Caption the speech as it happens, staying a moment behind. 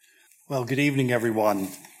Well, good evening, everyone.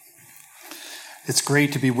 It's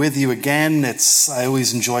great to be with you again. I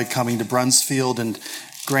always enjoy coming to Brunsfield, and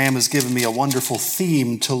Graham has given me a wonderful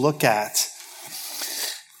theme to look at.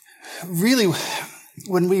 Really,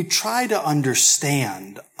 when we try to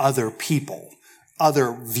understand other people,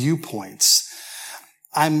 other viewpoints,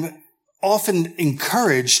 I'm often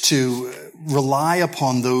encouraged to rely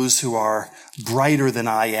upon those who are brighter than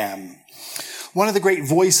I am. One of the great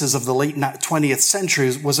voices of the late 20th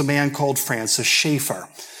century was a man called Francis Schaeffer.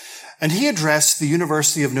 And he addressed the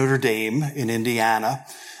University of Notre Dame in Indiana,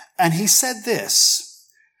 and he said this.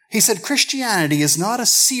 He said, "Christianity is not a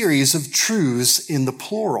series of truths in the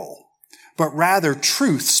plural, but rather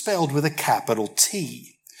truth spelled with a capital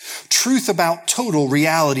T. Truth about total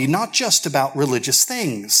reality, not just about religious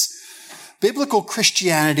things. Biblical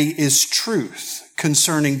Christianity is truth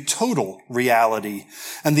concerning total reality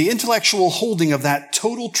and the intellectual holding of that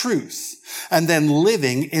total truth and then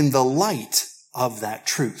living in the light of that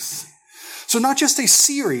truth." So not just a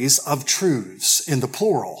series of truths in the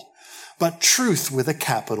plural, but truth with a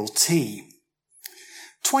capital T.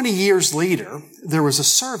 20 years later, there was a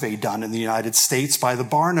survey done in the United States by the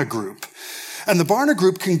Barna Group. And the Barna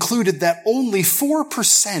Group concluded that only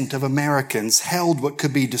 4% of Americans held what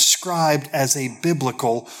could be described as a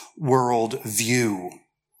biblical worldview.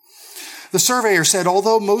 The surveyor said,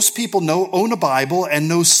 although most people own a Bible and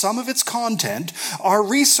know some of its content, our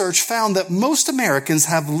research found that most Americans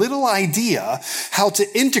have little idea how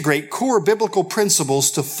to integrate core biblical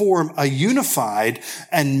principles to form a unified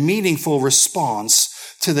and meaningful response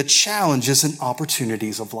to the challenges and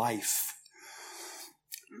opportunities of life.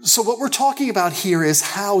 So what we're talking about here is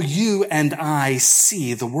how you and I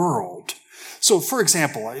see the world. So, for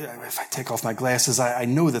example, if I take off my glasses, I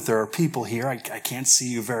know that there are people here. I can't see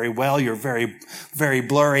you very well. You're very, very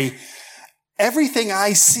blurry. Everything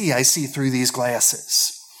I see through these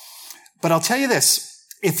glasses. But I'll tell you this.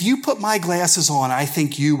 If you put my glasses on, I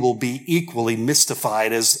think you will be equally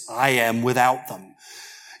mystified as I am without them.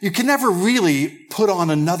 You can never really put on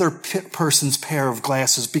another person's pair of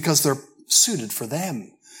glasses because they're suited for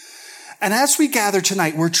them. And as we gather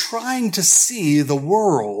tonight, we're trying to see the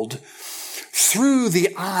world through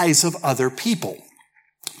the eyes of other people.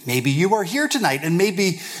 Maybe you are here tonight, and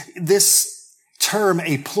maybe this term,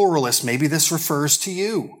 a pluralist, maybe this refers to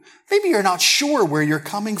you. Maybe you're not sure where you're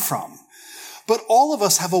coming from. But all of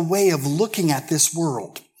us have a way of looking at this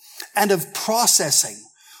world and of processing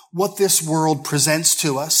what this world presents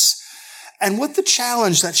to us. And what the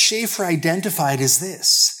challenge that Schaeffer identified is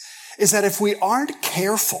this, is that if we aren't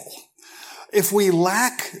careful, if we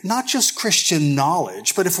lack not just Christian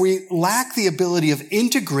knowledge, but if we lack the ability of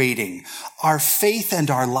integrating our faith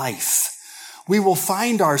and our life, we will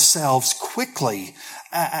find ourselves quickly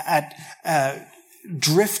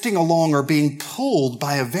drifting along or being pulled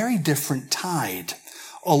by a very different tide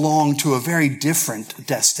along to a very different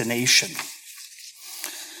destination.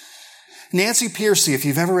 Nancy Pearcey, if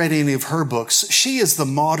you've ever read any of her books, she is the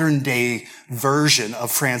modern day version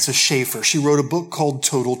of Francis Schaeffer. She wrote a book called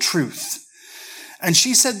Total Truth. And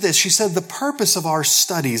she said this, she said, the purpose of our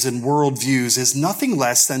studies and worldviews is nothing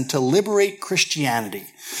less than to liberate Christianity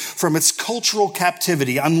from its cultural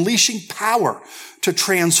captivity, unleashing power to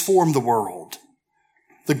transform the world.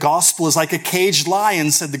 The gospel is like a caged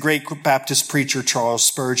lion, said the great Baptist preacher Charles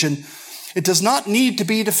Spurgeon. It does not need to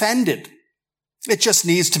be defended. It just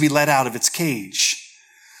needs to be let out of its cage.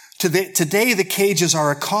 Today, the cages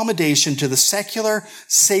are accommodation to the secular,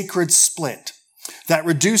 sacred split that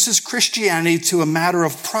reduces Christianity to a matter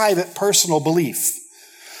of private, personal belief.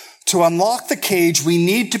 To unlock the cage, we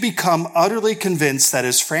need to become utterly convinced that,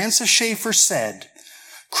 as Francis Schaeffer said,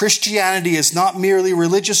 Christianity is not merely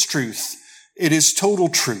religious truth, it is total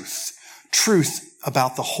truth, truth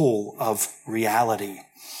about the whole of reality.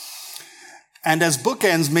 And as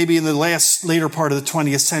bookends, maybe in the later part of the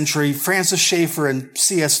 20th century, Francis Schaeffer and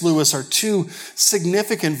C.S. Lewis are two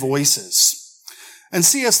significant voices. And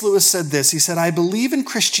C.S. Lewis said this, he said, "I believe in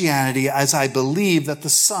Christianity as I believe that the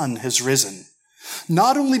sun has risen,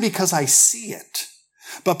 not only because I see it,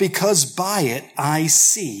 but because by it I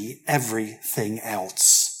see everything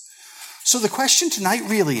else." So the question tonight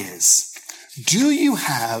really is, do you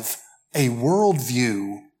have a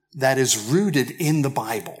worldview that is rooted in the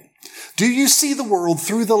Bible? Do you see the world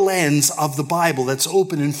through the lens of the Bible that's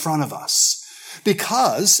open in front of us?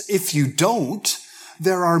 Because if you don't,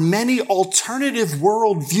 there are many alternative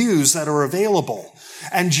worldviews that are available,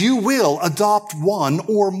 and you will adopt one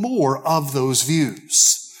or more of those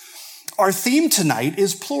views. Our theme tonight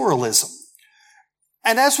is pluralism.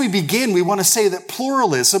 And as we begin, we want to say that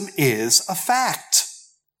pluralism is a fact.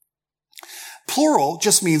 Plural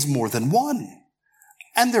just means more than one.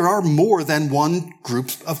 And there are more than one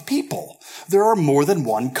group of people. There are more than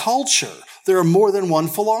one culture. There are more than one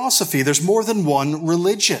philosophy. There's more than one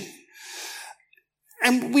religion.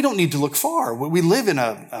 And we don't need to look far. We live in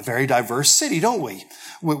a very diverse city, don't we?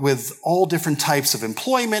 With all different types of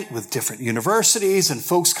employment, with different universities, and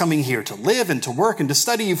folks coming here to live and to work and to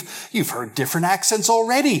study. You've heard different accents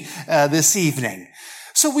already this evening.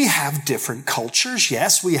 So we have different cultures.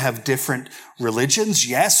 Yes, we have different religions.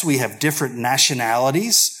 Yes, we have different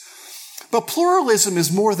nationalities. But pluralism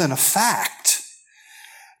is more than a fact,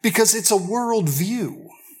 because it's a worldview.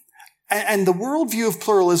 And the worldview of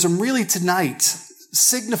pluralism really tonight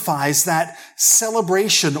signifies that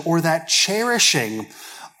celebration or that cherishing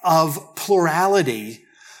of plurality,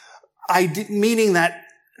 meaning that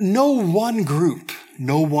no one group,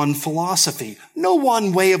 no one philosophy, no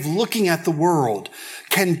one way of looking at the world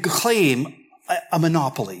can claim a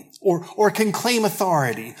monopoly or can claim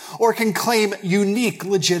authority or can claim unique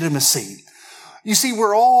legitimacy. You see,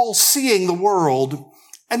 we're all seeing the world,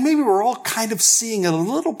 and maybe we're all kind of seeing it a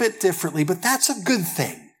little bit differently, but that's a good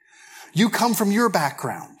thing. You come from your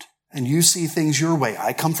background, and you see things your way.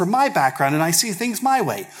 I come from my background, and I see things my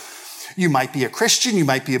way. You might be a Christian, you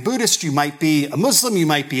might be a Buddhist, you might be a Muslim, you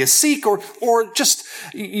might be a Sikh, or just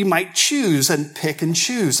you might choose and pick and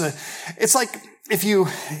choose. It's like if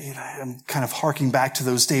I'm kind of harking back to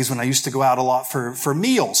those days when I used to go out a lot for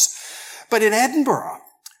meals. But in Edinburgh,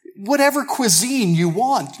 whatever cuisine you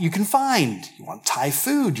want, you can find. You want Thai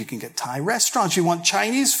food, you can get Thai restaurants. You want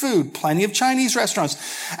Chinese food, plenty of Chinese restaurants.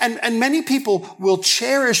 And many people will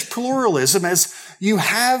cherish pluralism as you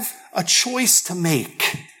have a choice to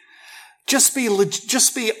make. Just be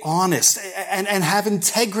honest and have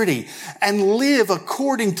integrity and live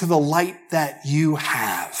according to the light that you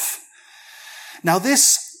have. Now,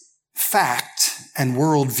 this fact and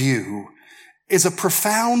worldview is a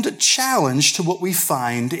profound challenge to what we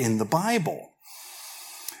find in the Bible.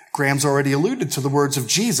 Graham's already alluded to the words of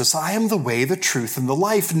Jesus, "I am the way, the truth, and the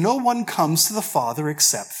life. No one comes to the Father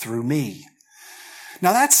except through me."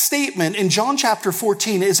 Now, that statement in John chapter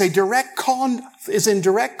 14 is in direct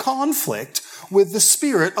conflict with the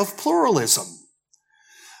spirit of pluralism.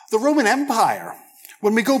 The Roman Empire,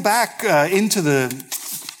 when we go back into the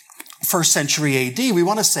 1st century AD, we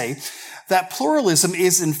want to say that pluralism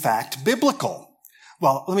is in fact biblical.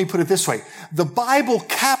 Well, let me put it this way. The Bible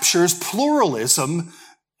captures pluralism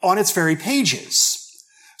on its very pages.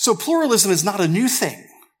 So pluralism is not a new thing.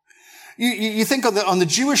 You think on the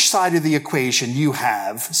Jewish side of the equation, you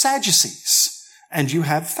have Sadducees and you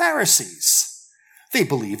have Pharisees. They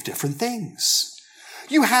believe different things.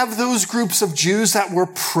 You have those groups of Jews that were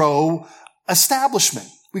pro-establishment.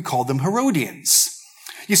 We call them Herodians.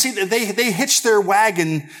 You see, they hitched their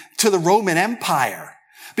wagon to the Roman Empire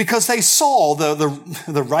because they saw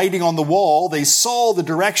the writing on the wall, they saw the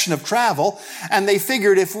direction of travel, and they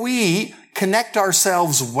figured if we connect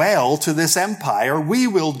ourselves well to this empire, we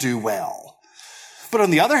will do well. But on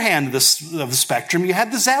the other hand of the spectrum, you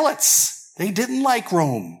had the Zealots. They didn't like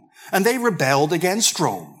Rome, and they rebelled against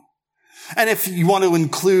Rome. And if you want to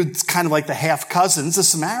include kind of like the half-cousins, the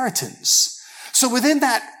Samaritans. So within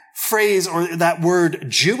that phrase or that word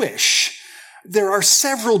Jewish, there are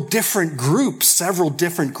several different groups, several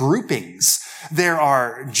different groupings. There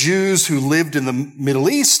are Jews who lived in the Middle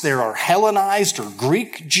East. There are Hellenized or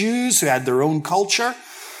Greek Jews who had their own culture.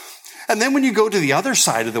 And then when you go to the other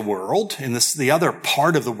side of the world, in the other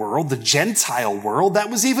part of the world, the Gentile world,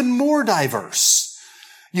 that was even more diverse.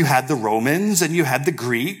 You had the Romans and you had the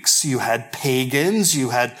Greeks, you had pagans,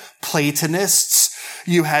 you had Platonists,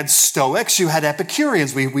 you had Stoics, you had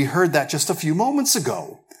Epicureans. We heard that just a few moments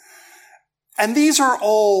ago. And these are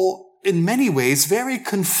all, in many ways, very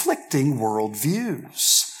conflicting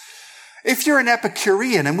worldviews. If you're an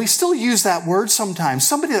Epicurean, and we still use that word sometimes,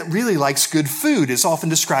 somebody that really likes good food is often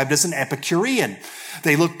described as an Epicurean.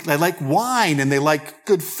 They like wine, and they like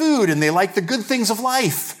good food, and they like the good things of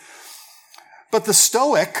life. But the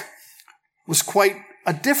Stoic was quite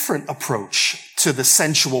a different approach to the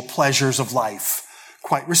sensual pleasures of life.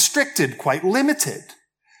 Quite restricted, quite limited.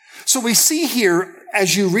 So we see here,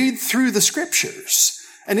 as you read through the scriptures,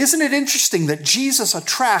 and isn't it interesting that Jesus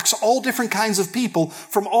attracts all different kinds of people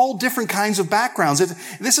from all different kinds of backgrounds?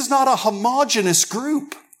 This is not a homogeneous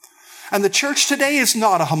group. And the church today is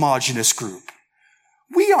not a homogeneous group.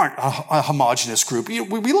 We aren't a homogeneous group. We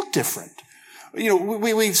look different.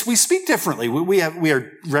 We speak differently. We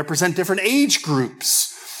represent different age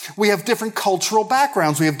groups. We have different cultural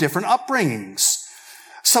backgrounds. We have different upbringings.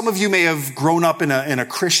 Some of you may have grown up in a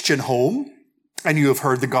Christian home. and you have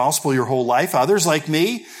heard the gospel your whole life. Others, like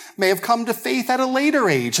me, may have come to faith at a later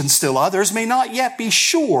age, and still others may not yet be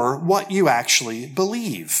sure what you actually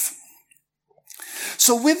believe.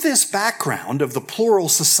 So with this background of the plural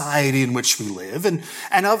society in which we live,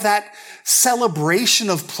 and of that celebration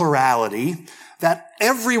of plurality, that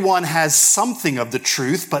everyone has something of the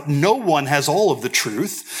truth, but no one has all of the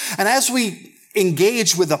truth, and as we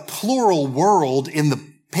engage with a plural world in the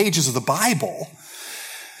pages of the Bible,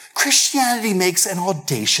 Christianity makes an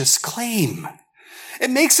audacious claim. It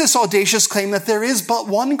makes this audacious claim that there is but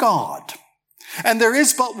one God, and there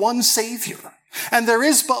is but one Savior, and there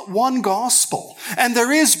is but one gospel, and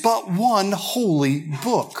there is but one holy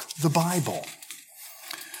book, the Bible.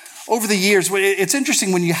 Over the years, it's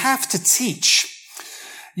interesting when you have to teach,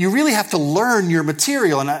 you really have to learn your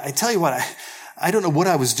material. And I tell you what, I don't know what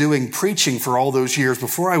I was doing preaching for all those years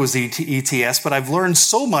before I was ETS, but I've learned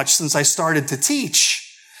so much since I started to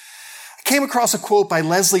teach. I came across a quote by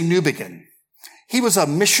Leslie Newbigin. He was a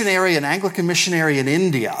missionary, an Anglican missionary in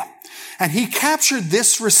India, and he captured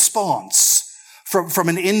this response from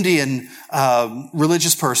an Indian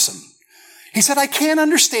religious person. He said, "I can't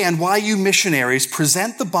understand why you missionaries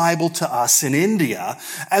present the Bible to us in India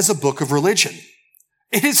as a book of religion.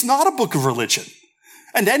 It is not a book of religion.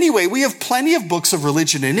 And anyway, we have plenty of books of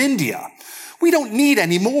religion in India. We don't need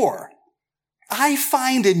any more. I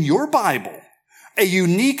find in your Bible a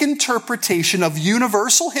unique interpretation of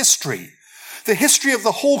universal history, the history of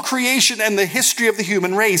the whole creation and the history of the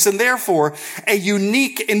human race, and therefore a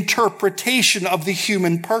unique interpretation of the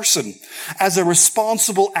human person as a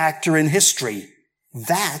responsible actor in history.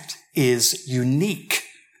 That is unique.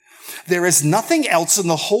 There is nothing else in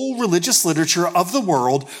the whole religious literature of the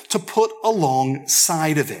world to put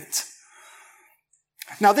alongside of it."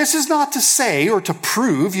 Now, this is not to say or to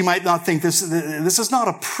prove, you might not think this is not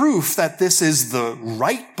a proof that this is the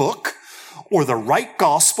right book or the right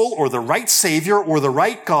gospel or the right Savior or the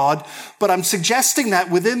right God, but I'm suggesting that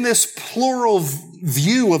within this plural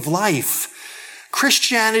view of life,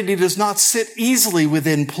 Christianity does not sit easily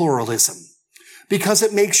within pluralism because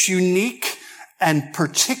it makes unique and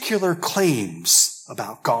particular claims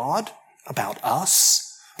about God, about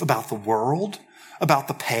us, about the world, about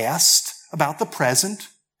the past, about the present,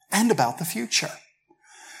 and about the future.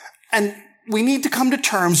 And we need to come to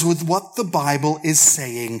terms with what the Bible is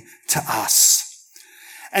saying to us.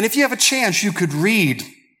 And if you have a chance, you could read,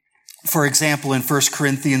 for example, in 1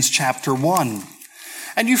 Corinthians chapter 1.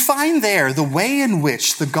 And you find there the way in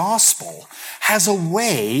which the gospel has a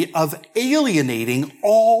way of alienating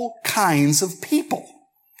all kinds of people.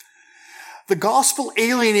 The gospel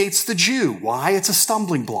alienates the Jew. Why? It's a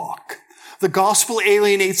stumbling block. The gospel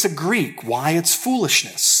alienates a Greek. Why? It's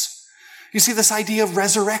foolishness. You see, this idea of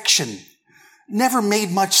resurrection never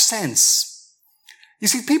made much sense. You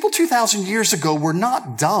see, people 2,000 years ago were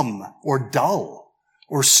not dumb or dull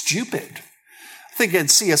or stupid. I think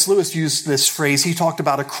C.S. Lewis used this phrase. He talked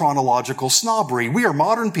about a chronological snobbery. We are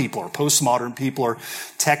modern people, or postmodern people, or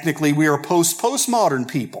technically we are postmodern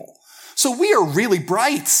people. So we are really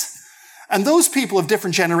bright. And those people of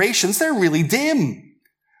different generations, they're really dim.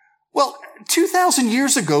 Well, 2,000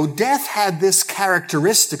 years ago, death had this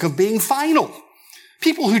characteristic of being final.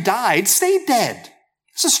 People who died stayed dead.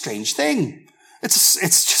 It's a strange thing. It's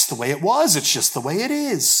just the way it was. It's just the way it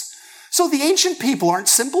is. So the ancient people aren't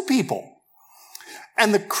simple people.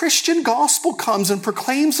 And the Christian gospel comes and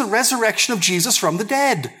proclaims the resurrection of Jesus from the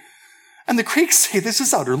dead. And the Greeks say this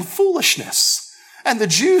is utter foolishness. And the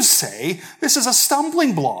Jews say this is a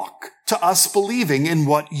stumbling block to us believing in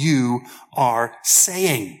what you are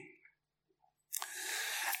saying.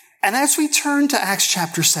 And as we turn to Acts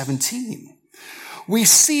chapter 17, we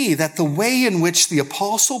see that the way in which the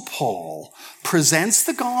Apostle Paul presents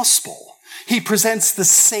the gospel, he presents the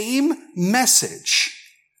same message,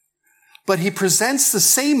 but he presents the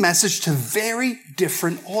same message to very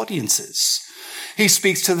different audiences. He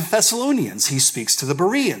speaks to the Thessalonians, he speaks to the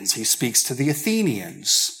Bereans, he speaks to the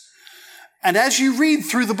Athenians. And as you read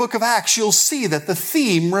through the book of Acts, you'll see that the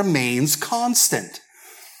theme remains constant.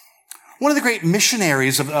 One of the great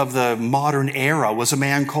missionaries of the modern era was a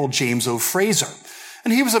man called James O. Fraser.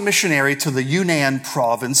 And he was a missionary to the Yunnan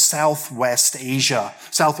province, southwest Asia,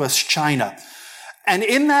 southwest China. And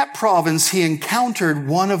in that province, he encountered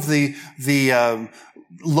one of the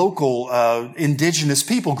local indigenous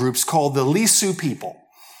people groups called the Lisu people.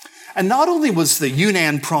 And not only was the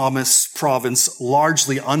Yunnan province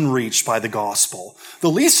largely unreached by the gospel,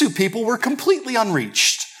 the Lisu people were completely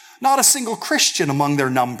unreached. Not a single Christian among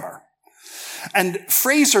their number. And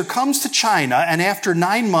Fraser comes to China, and after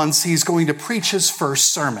 9 months, he's going to preach his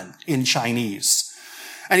first sermon in Chinese.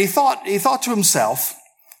 And he thought to himself,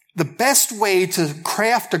 the best way to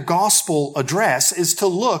craft a gospel address is to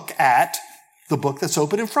look at the book that's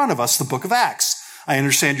open in front of us, the book of Acts. I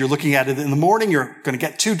understand you're looking at it in the morning. You're going to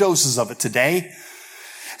get 2 doses of it today.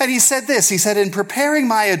 And he said this. He said, in preparing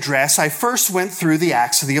my address, I first went through the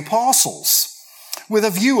Acts of the Apostles with a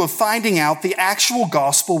view of finding out the actual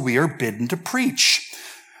gospel we are bidden to preach.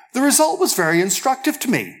 The result was very instructive to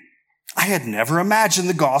me. I had never imagined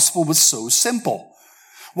the gospel was so simple.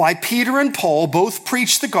 Why, Peter and Paul both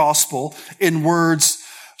preached the gospel in words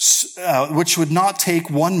which would not take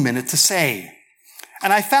 1 minute to say.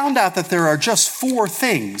 And I found out that there are just 4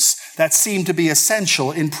 things that seem to be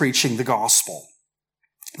essential in preaching the gospel.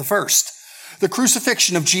 The first, the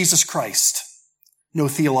crucifixion of Jesus Christ. No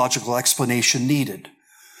theological explanation needed.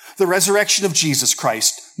 The resurrection of Jesus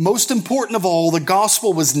Christ. Most important of all, the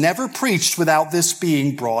gospel was never preached without this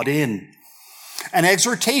being brought in. An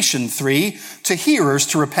exhortation, 3, to hearers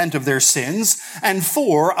to repent of their sins, and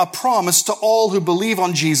 4, a promise to all who believe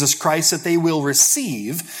on Jesus Christ that they will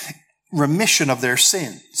receive remission of their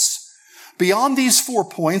sins. Beyond these 4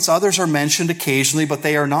 points, others are mentioned occasionally, but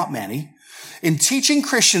they are not many. In teaching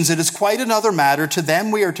Christians, it is quite another matter. To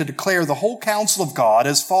them, we are to declare the whole counsel of God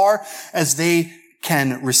as far as they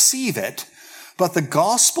can receive it. But the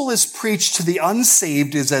gospel as preached to the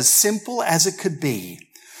unsaved is as simple as it could be.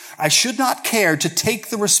 I should not care to take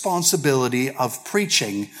the responsibility of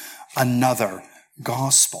preaching another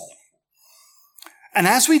gospel. And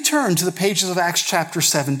as we turn to the pages of Acts chapter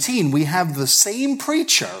 17, we have the same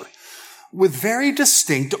preacher with very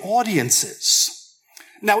distinct audiences.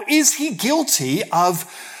 Now, is he guilty of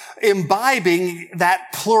imbibing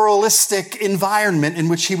that pluralistic environment in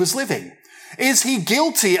which he was living? Is he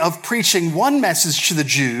guilty of preaching one message to the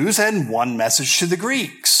Jews and one message to the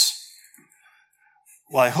Greeks?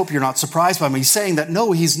 Well, I hope you're not surprised by me saying that.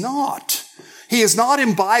 No, he's not. He is not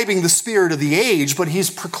imbibing the spirit of the age, but he's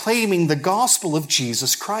proclaiming the gospel of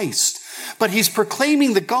Jesus Christ. But he's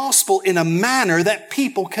proclaiming the gospel in a manner that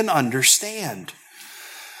people can understand.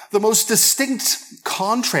 The most distinct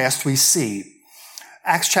contrast we see,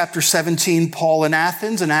 Acts chapter 17, Paul in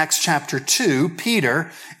Athens, and Acts chapter 2,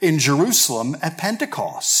 Peter in Jerusalem at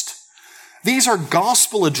Pentecost. These are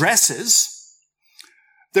gospel addresses.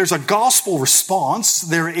 There's a gospel response.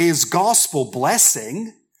 There is gospel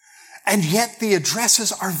blessing. And yet the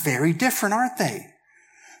addresses are very different, aren't they?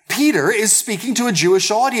 Peter is speaking to a Jewish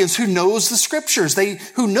audience who knows the scriptures,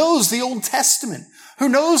 who knows the Old Testament, who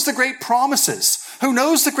knows the great promises, who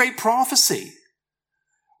knows the great prophecy.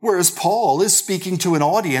 Whereas Paul is speaking to an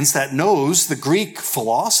audience that knows the Greek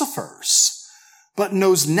philosophers, but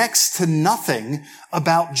knows next to nothing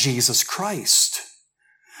about Jesus Christ.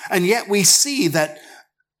 And yet we see that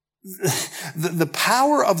the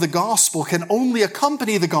power of the gospel can only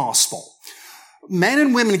accompany the gospel. Men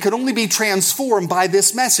and women can only be transformed by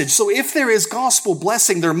this message. So if there is gospel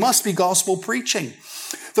blessing, there must be gospel preaching.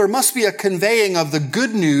 There must be a conveying of the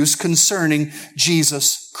good news concerning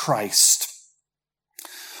Jesus Christ.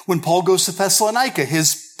 When Paul goes to Thessalonica,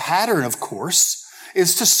 his pattern, of course,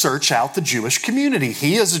 is to search out the Jewish community.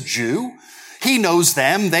 He is a Jew. He knows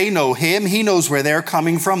them. They know him. He knows where they're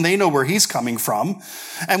coming from. They know where he's coming from.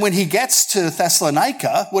 And when he gets to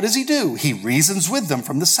Thessalonica, what does he do? He reasons with them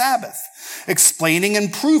from the Sabbath, explaining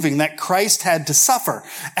and proving that Christ had to suffer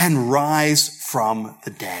and rise from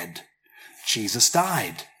the dead. Jesus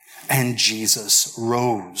died and Jesus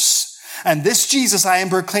rose. And this Jesus I am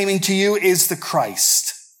proclaiming to you is the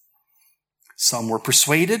Christ. Some were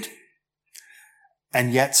persuaded,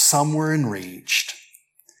 and yet some were enraged.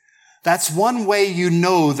 That's one way you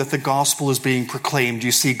know that the gospel is being proclaimed.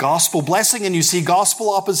 You see gospel blessing and you see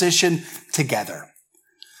gospel opposition together.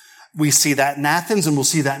 We see that in Athens, and we'll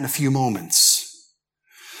see that in a few moments.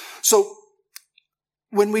 So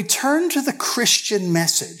when we turn to the Christian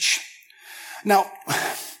message, now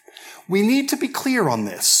we need to be clear on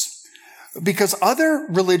this, because other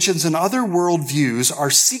religions and other worldviews are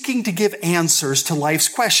seeking to give answers to life's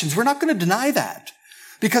questions. We're not going to deny that,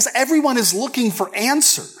 because everyone is looking for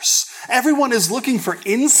answers. Everyone is looking for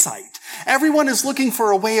insight. Everyone is looking for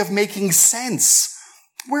a way of making sense.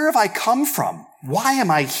 Where have I come from? Why am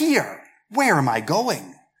I here? Where am I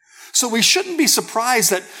going? So we shouldn't be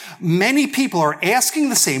surprised that many people are asking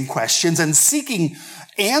the same questions and seeking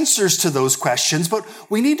answers to those questions, but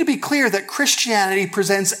we need to be clear that Christianity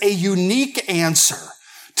presents a unique answer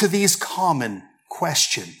to these common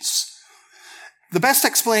questions. The best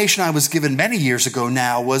explanation I was given many years ago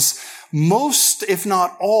now was most, if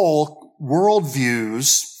not all,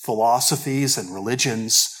 worldviews, philosophies, and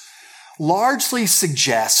religions largely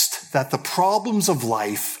suggest that the problems of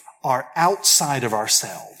life are outside of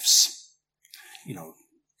ourselves.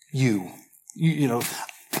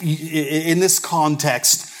 in this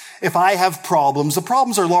context, if I have problems, the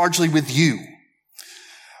problems are largely with you,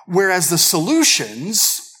 whereas the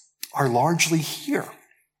solutions are largely here.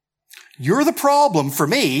 You're the problem for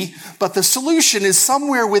me, but the solution is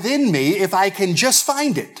somewhere within me if I can just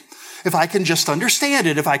find it, if I can just understand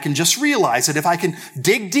it, if I can just realize it, if I can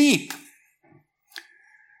dig deep.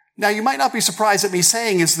 Now, you might not be surprised at me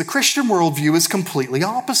saying is the Christian worldview is completely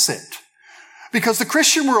opposite. Because the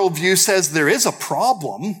Christian worldview says there is a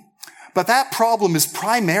problem, but that problem is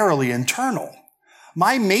primarily internal.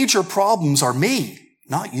 My major problems are me,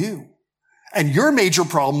 not you. And your major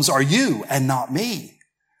problems are you and not me.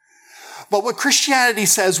 But what Christianity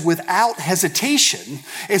says without hesitation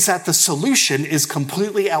is that the solution is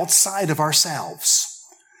completely outside of ourselves.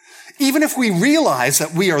 Even if we realize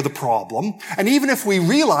that we are the problem, and even if we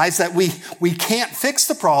realize that we can't fix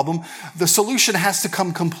the problem, the solution has to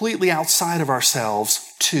come completely outside of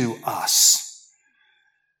ourselves to us.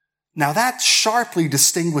 Now that sharply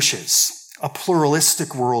distinguishes a pluralistic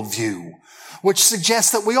worldview, which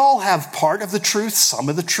suggests that we all have part of the truth, some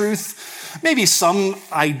of the truth. Maybe some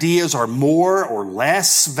ideas are more or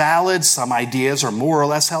less valid, some ideas are more or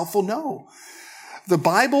less helpful. No. The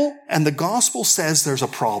Bible and the gospel says there's a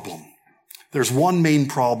problem. There's one main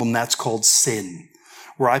problem, that's called sin,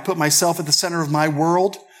 where I put myself at the center of my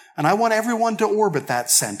world, and I want everyone to orbit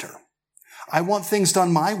that center. I want things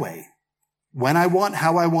done my way, when I want,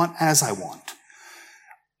 how I want, as I want.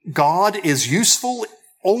 God is useful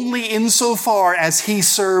only insofar as he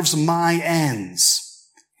serves my ends.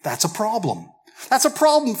 That's a problem. That's a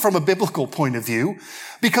problem from a biblical point of view,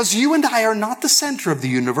 because you and I are not the center of the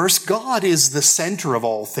universe. God is the center of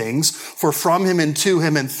all things, for from him and to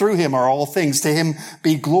him and through him are all things. To him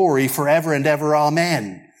be glory forever and ever.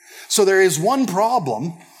 Amen. So there is one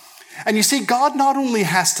problem. And you see, God not only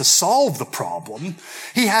has to solve the problem,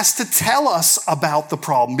 he has to tell us about the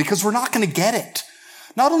problem, because we're not going to get it.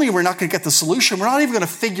 Not only are we not going to get the solution, we're not even going to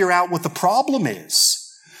figure out what the problem is.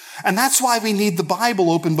 And that's why we need the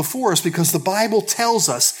Bible open before us, because the Bible tells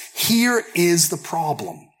us, here is the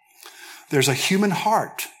problem. There's a human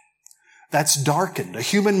heart that's darkened, a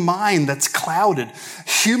human mind that's clouded,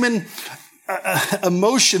 human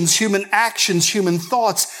emotions, human actions, human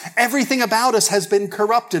thoughts. Everything about us has been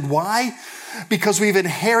corrupted. Why? Because we've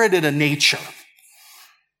inherited a nature.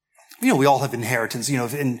 We all have inheritance. We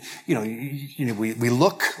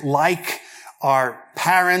look like our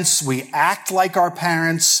parents. We act like our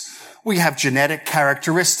parents. We have genetic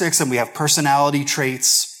characteristics and we have personality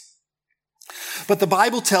traits. But the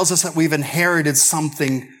Bible tells us that we've inherited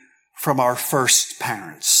something from our first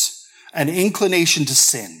parents, an inclination to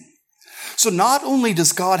sin. So not only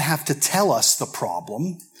does God have to tell us the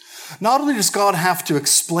problem, not only does God have to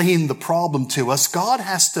explain the problem to us, God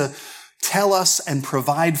has to tell us and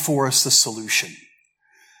provide for us the solution.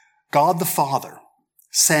 God the Father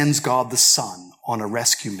sends God the Son on a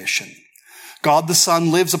rescue mission. God the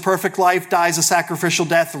Son lives a perfect life, dies a sacrificial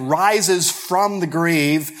death, rises from the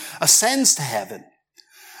grave, ascends to heaven.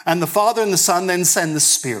 And the Father and the Son then send the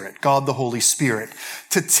Spirit, God the Holy Spirit,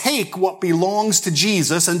 to take what belongs to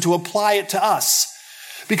Jesus and to apply it to us.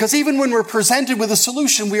 Because even when we're presented with a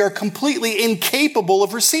solution, we are completely incapable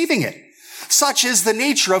of receiving it. Such is the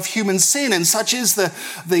nature of human sin, and such is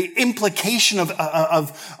the implication of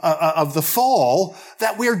the fall,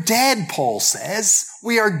 that we're dead, Paul says.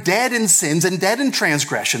 We are dead in sins and dead in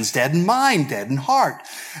transgressions, dead in mind, dead in heart,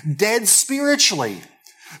 dead spiritually.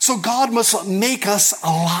 So God must make us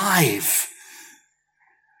alive.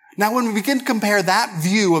 Now, when we begin to compare that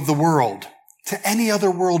view of the world to any other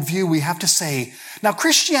worldview, we have to say, now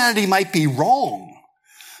Christianity might be wrong,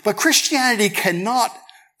 but Christianity cannot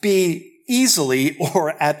be easily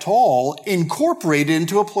or at all incorporated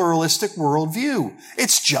into a pluralistic worldview.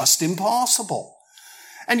 It's just impossible.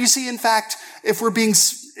 And you see, in fact, if we're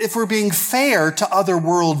being fair to other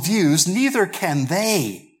worldviews, neither can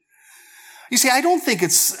they. You see, I think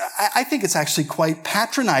it's actually quite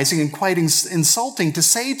patronizing and quite insulting to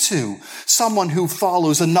say to someone who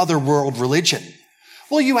follows another world religion,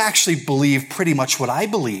 well, you actually believe pretty much what I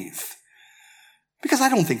believe. Because I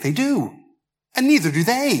don't think they do. And neither do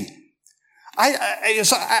they.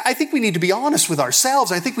 So I think we need to be honest with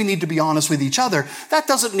ourselves. I think we need to be honest with each other. That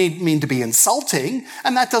doesn't mean to be insulting,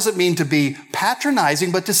 and that doesn't mean to be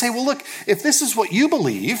patronizing, but to say, well, look, if this is what you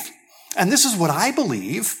believe, and this is what I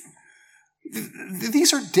believe,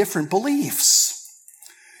 these are different beliefs.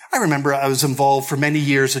 I remember I was involved for many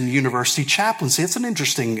years in university chaplaincy. It's an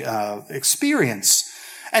interesting experience.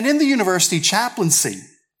 And in the university chaplaincy,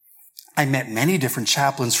 I met many different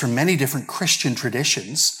chaplains from many different Christian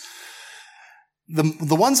traditions.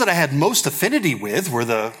 the ones that I had most affinity with were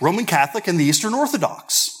the Roman Catholic and the Eastern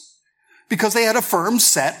Orthodox, because they had a firm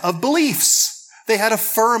set of beliefs. They had a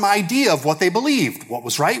firm idea of what they believed, what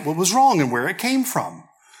was right, what was wrong, and where it came from.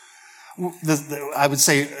 I would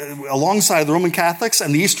say, alongside the Roman Catholics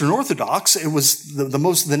and the Eastern Orthodox, it was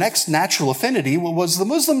the next natural affinity was the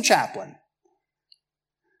Muslim chaplain.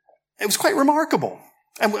 It was quite remarkable.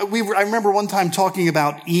 And I remember one time talking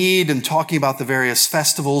about Eid and talking about the various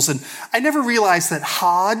festivals, and I never realized that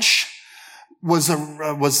Hajj was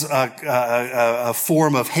a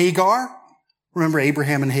form of Hagar. Remember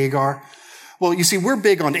Abraham and Hagar? Well, you see, we're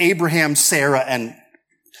big on Abraham, Sarah, and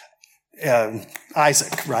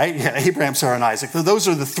Isaac, right? Yeah, Abraham, Sarah, and Isaac. Those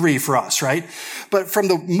are the three for us, right? But from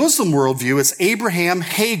the Muslim worldview, it's Abraham,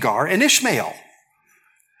 Hagar, and Ishmael.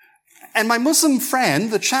 And my Muslim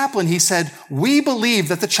friend, the chaplain, he said, we believe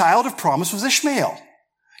that the child of promise was Ishmael.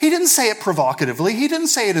 He didn't say it provocatively. He didn't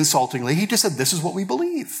say it insultingly. He just said, this is what we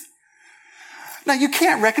believe. Now, you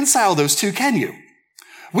can't reconcile those two, can you?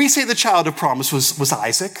 We say the child of promise was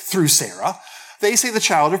Isaac through Sarah. They say the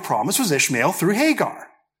child of promise was Ishmael through Hagar.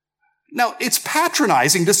 Now, it's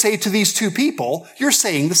patronizing to say to these two people, you're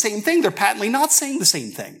saying the same thing. They're patently not saying the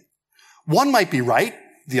same thing. One might be right,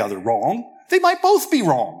 the other wrong. They might both be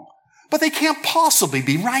wrong, but they can't possibly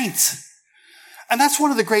be right. And that's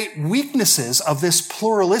one of the great weaknesses of this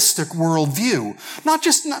pluralistic worldview.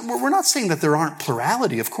 We're not saying that there aren't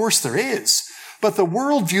plurality. Of course there is. But the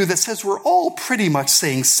worldview that says we're all pretty much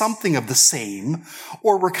saying something of the same,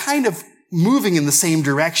 or we're kind of moving in the same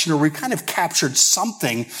direction, or we've kind of captured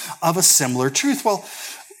something of a similar truth. Well,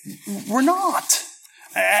 we're not.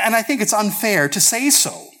 And I think it's unfair to say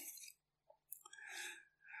so.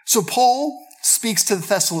 So Paul speaks to the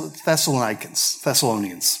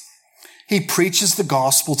Thessalonians. He preaches the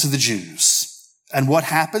gospel to the Jews. And what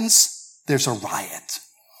happens? There's a riot.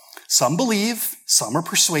 Some believe, some are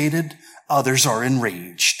persuaded, others are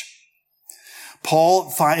enraged.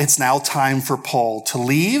 It's now time for Paul to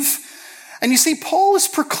leave. And you see, Paul is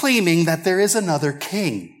proclaiming that there is another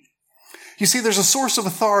king. You see, there's a source of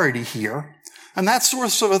authority here, and that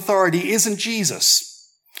source of authority isn't Jesus.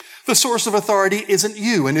 The source of authority isn't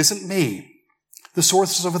you and isn't me. The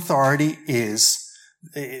source of authority is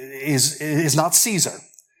not Caesar,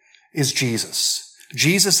 is Jesus.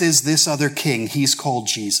 Jesus is this other king. He's called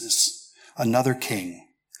Jesus, another king.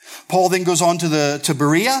 Paul then goes on to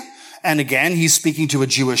Berea, and again, he's speaking to a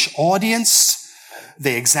Jewish audience.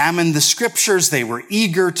 They examined the scriptures. They were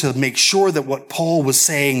eager to make sure that what Paul was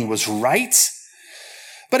saying was right.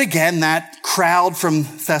 But again, that crowd from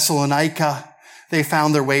Thessalonica, they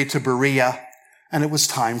found their way to Berea, and it was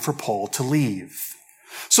time for Paul to leave.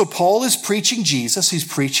 So Paul is preaching Jesus. He's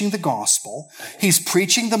preaching the gospel. He's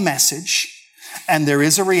preaching the message, and there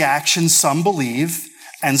is a reaction. Some believe,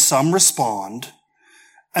 and some respond.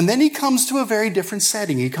 And then he comes to a very different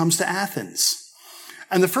setting. He comes to Athens.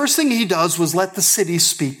 And the first thing he does was let the city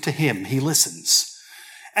speak to him. He listens.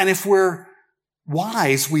 And if we're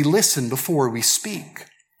wise, we listen before we speak.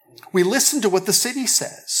 We listen to what the city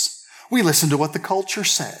says. We listen to what the culture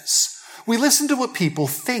says. We listen to what people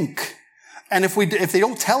think. And if they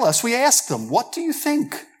don't tell us, we ask them, what do you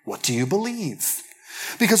think? What do you believe?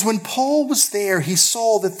 Because when Paul was there, he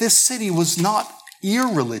saw that this city was not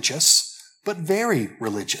irreligious, but very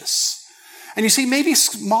religious. And you see, maybe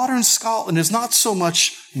modern Scotland is not so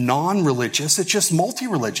much non-religious, it's just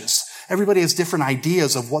multi-religious. Everybody has different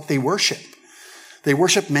ideas of what they worship. They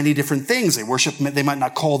worship many different things. They might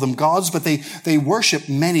not call them gods, but they worship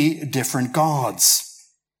many different gods.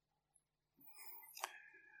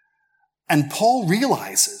 And Paul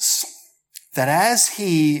realizes that as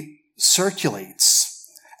he circulates,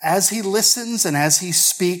 as he listens and as he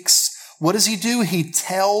speaks, what does he do? He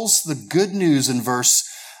tells the good news in verse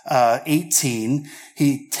 18.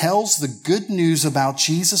 He tells the good news about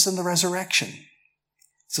Jesus and the resurrection.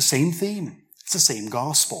 It's the same theme. It's the same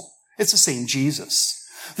gospel. It's the same Jesus.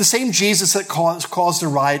 The same Jesus that caused a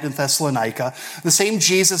riot in Thessalonica, the same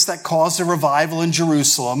Jesus that caused a revival in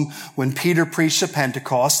Jerusalem when Peter preached at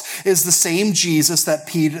Pentecost, is the same Jesus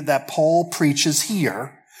that Paul preaches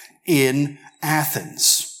here in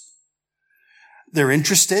Athens. They're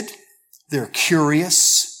interested, they're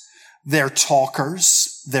curious, they're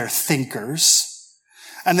talkers, they're thinkers.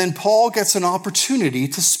 And then Paul gets an opportunity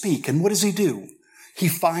to speak. And what does he do? He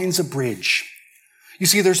finds a bridge. You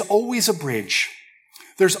see, there's always a bridge.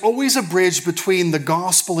 There's always a bridge between the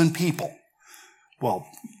gospel and people. Well,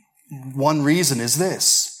 one reason is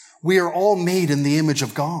this. We are all made in the image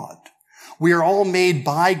of God. We are all made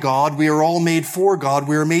by God. We are all made for God.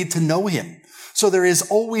 We are made to know Him. So there is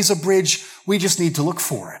always a bridge. We just need to look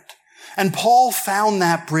for it. And Paul found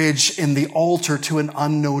that bridge in the altar to an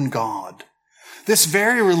unknown God. This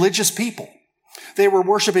very religious people, they were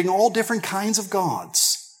worshiping all different kinds of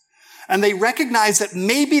gods. And they recognized that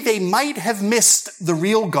maybe they might have missed the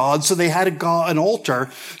real God, so they had an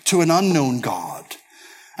altar to an unknown God.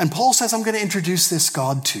 And Paul says, I'm going to introduce this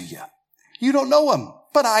God to you. You don't know him,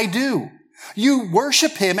 but I do. You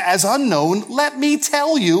worship him as unknown. Let me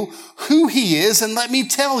tell you who he is, and let me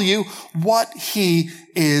tell you what he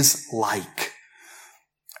is like.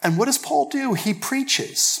 And what does Paul do? He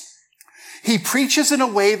preaches. He preaches in a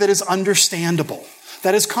way that is understandable,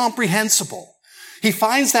 that is comprehensible. He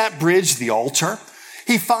finds that bridge, the altar.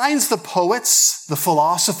 He finds the poets, the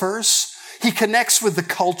philosophers. He connects with the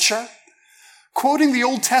culture. Quoting the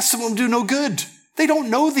Old Testament will do no good. They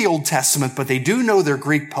don't know the Old Testament, but they do know their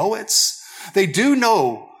Greek poets. They do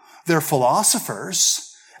know their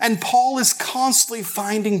philosophers. And Paul is constantly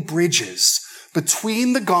finding bridges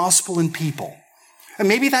between the gospel and people. And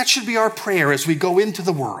maybe that should be our prayer as we go into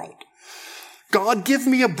the world. God, give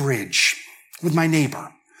me a bridge with my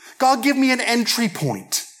neighbor. God, give me an entry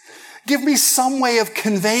point. Give me some way of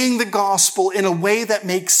conveying the gospel in a way that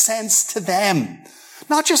makes sense to them.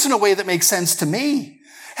 Not just in a way that makes sense to me.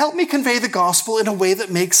 Help me convey the gospel in a way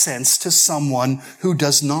that makes sense to someone who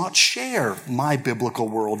does not share my biblical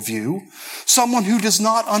worldview, someone who does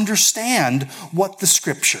not understand what the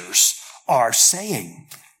scriptures are saying.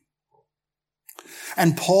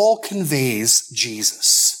 And Paul conveys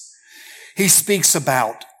Jesus. He speaks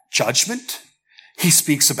about judgment. He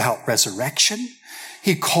speaks about resurrection.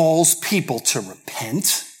 He calls people to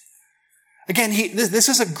repent. Again, this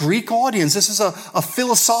is a Greek audience. This is a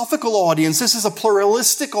philosophical audience. This is a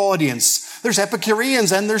pluralistic audience. There's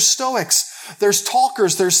Epicureans and there's Stoics. There's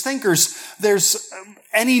talkers, there's thinkers. There's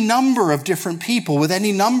any number of different people with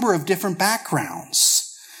any number of different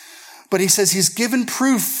backgrounds. But he says he's given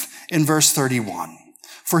proof in verse 31.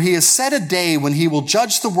 For he has set a day when he will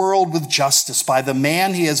judge the world with justice by the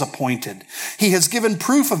man he has appointed. He has given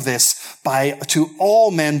proof of this to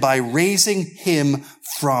all men by raising him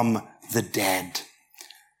from the dead.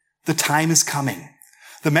 The time is coming.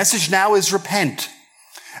 The message now is repent.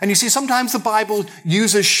 And you see, sometimes the Bible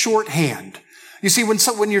uses shorthand. You see,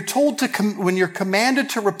 when you're commanded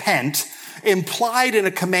to repent, implied in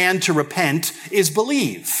a command to repent is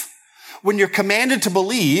believe. When you're commanded to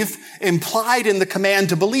believe, implied in the command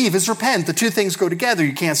to believe is repent. The two things go together.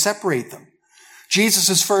 You can't separate them.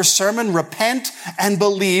 Jesus' first sermon, repent and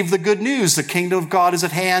believe the good news. The kingdom of God is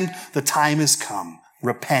at hand. The time has come.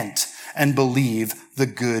 Repent and believe the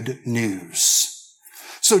good news.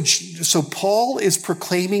 So Paul is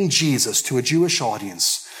proclaiming Jesus to a Jewish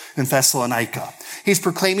audience in Thessalonica. He's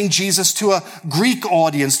proclaiming Jesus to a Greek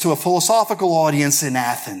audience, to a philosophical audience in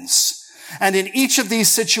Athens. And in each of these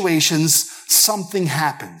situations, something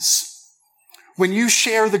happens. When you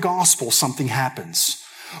share the gospel, something happens.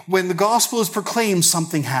 When the gospel is proclaimed,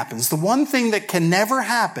 something happens. The one thing that can never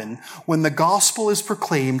happen when the gospel is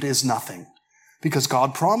proclaimed is nothing. Because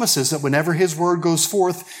God promises that whenever his word goes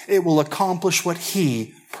forth, it will accomplish what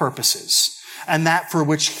he purposes. And that for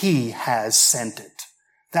which he has sent it.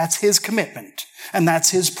 That's his commitment. And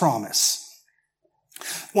that's his promise.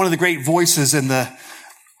 One of the great voices in the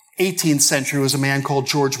 18th century was a man called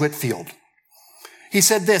George Whitefield. He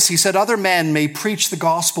said this, he said, other men may preach the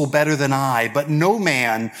gospel better than I, but no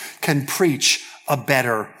man can preach a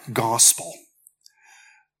better gospel.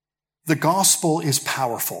 The gospel is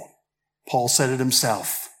powerful. Paul said it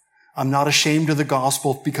himself. I'm not ashamed of the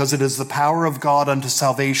gospel because it is the power of God unto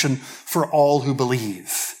salvation for all who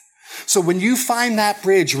believe. So when you find that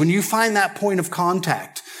bridge, when you find that point of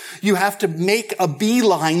contact, you have to make a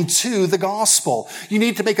beeline to the gospel. You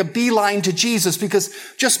need to make a beeline to Jesus because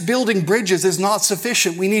just building bridges is not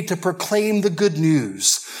sufficient. We need to proclaim the good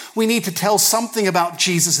news. We need to tell something about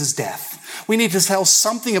Jesus' death. We need to tell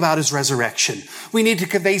something about his resurrection. We need to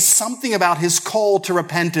convey something about his call to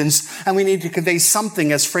repentance. And we need to convey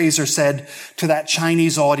something, as Fraser said, to that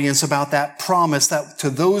Chinese audience about that promise that to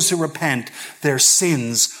those who repent, their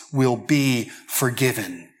sins will be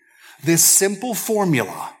forgiven. This simple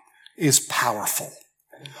formula is powerful.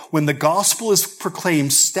 When the gospel is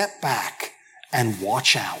proclaimed, step back and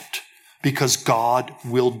watch out because God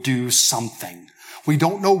will do something. We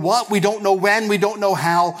don't know what, we don't know when, we don't know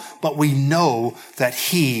how, but we know that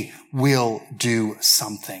he will do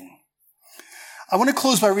something. I want to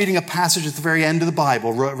close by reading a passage at the very end of the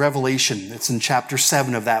Bible, Revelation. It's in chapter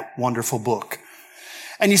 7 of that wonderful book.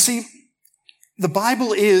 And you see, the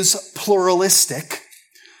Bible is pluralistic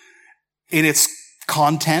in its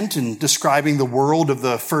content and describing the world of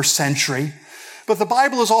the first century. But the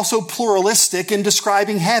Bible is also pluralistic in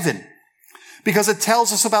describing heaven. because it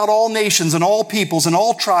tells us about all nations and all peoples and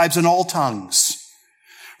all tribes and all tongues.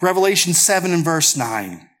 Revelation 7 and verse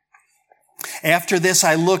 9. After this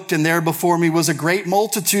I looked, and there before me was a great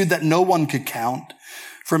multitude that no one could count,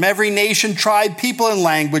 from every nation, tribe, people, and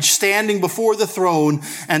language, standing before the throne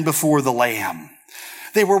and before the Lamb.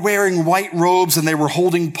 They were wearing white robes, and they were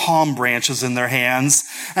holding palm branches in their hands,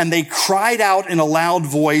 and they cried out in a loud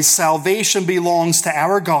voice, "Salvation belongs to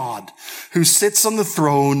our God, who sits on the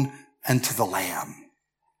throne, and to the Lamb."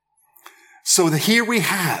 So here we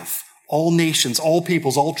have all nations, all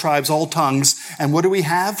peoples, all tribes, all tongues. And what do we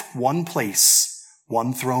have? One place,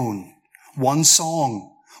 one throne, one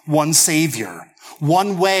song, one Savior,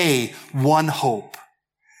 one way, one hope.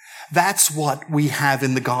 That's what we have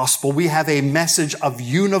in the gospel. We have a message of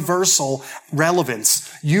universal relevance,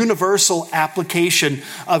 universal application,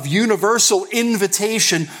 of universal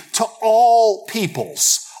invitation to all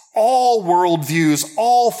peoples, all worldviews,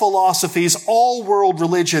 all philosophies, all world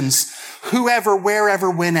religions, whoever, wherever,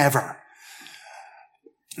 whenever.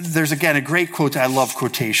 There's, again, a great quote. I love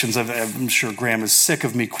quotations. I'm sure Graham is sick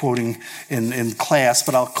of me quoting in class,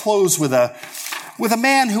 but I'll close with a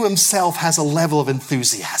man who himself has a level of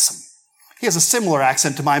enthusiasm. He has a similar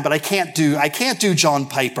accent to mine, but I can't do John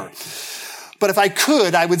Piper. But if I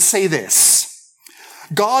could, I would say this.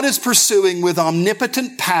 God is pursuing with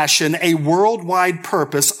omnipotent passion a worldwide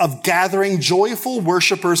purpose of gathering joyful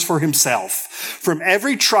worshipers for himself. From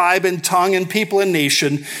every tribe and tongue and people and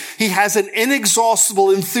nation, he has an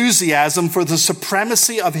inexhaustible enthusiasm for the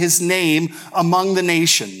supremacy of his name among the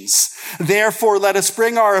nations. Therefore, let us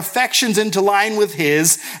bring our affections into line with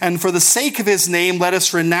his, and for the sake of his name, let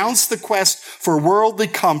us renounce the quest for worldly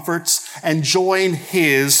comforts and join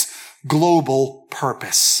his global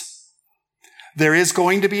purpose. There is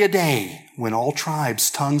going to be a day when all tribes,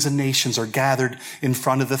 tongues, and nations are gathered in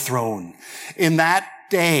front of the throne. In that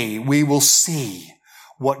day, we will see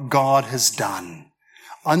what God has done.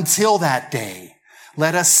 Until that day,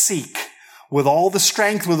 let us seek with all the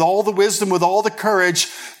strength, with all the wisdom, with all the courage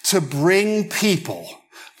to bring people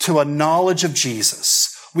to a knowledge of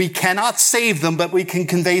Jesus. We cannot save them, but we can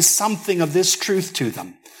convey something of this truth to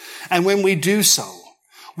them. And when we do so,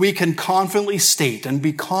 we can confidently state and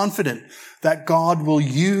be confident that God will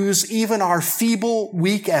use even our feeble,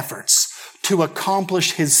 weak efforts to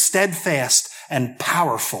accomplish his steadfast and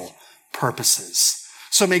powerful purposes.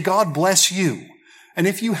 So may God bless you. And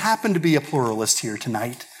if you happen to be a pluralist here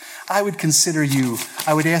tonight, I would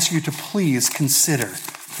ask you to please consider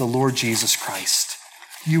the Lord Jesus Christ.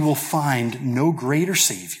 You will find no greater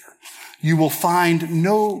Savior. You will find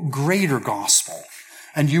no greater gospel.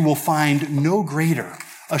 And you will find no greater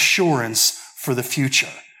assurance for the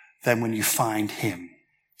future than when you find him.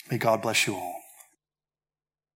 May God bless you all.